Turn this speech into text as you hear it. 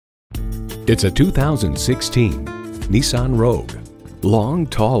It's a 2016 Nissan Rogue. Long,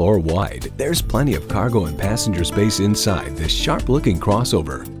 tall, or wide, there's plenty of cargo and passenger space inside this sharp-looking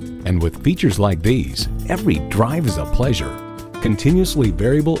crossover. And with features like these, every drive is a pleasure. Continuously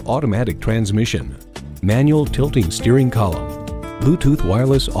variable automatic transmission, manual tilting steering column, Bluetooth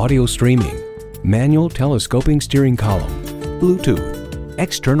wireless audio streaming, manual telescoping steering column, Bluetooth,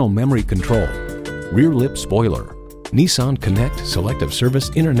 external memory control, rear lip spoiler, Nissan Connect selective service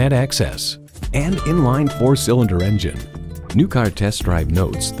internet access, and inline 4-cylinder engine. New Car Test Drive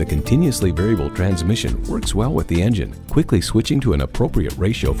notes the continuously variable transmission works well with the engine, quickly switching to an appropriate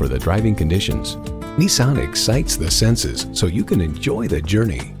ratio for the driving conditions. Nissan excites the senses so you can enjoy the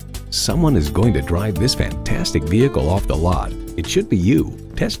journey. Someone is going to drive this fantastic vehicle off the lot. It should be you.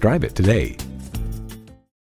 Test drive it today.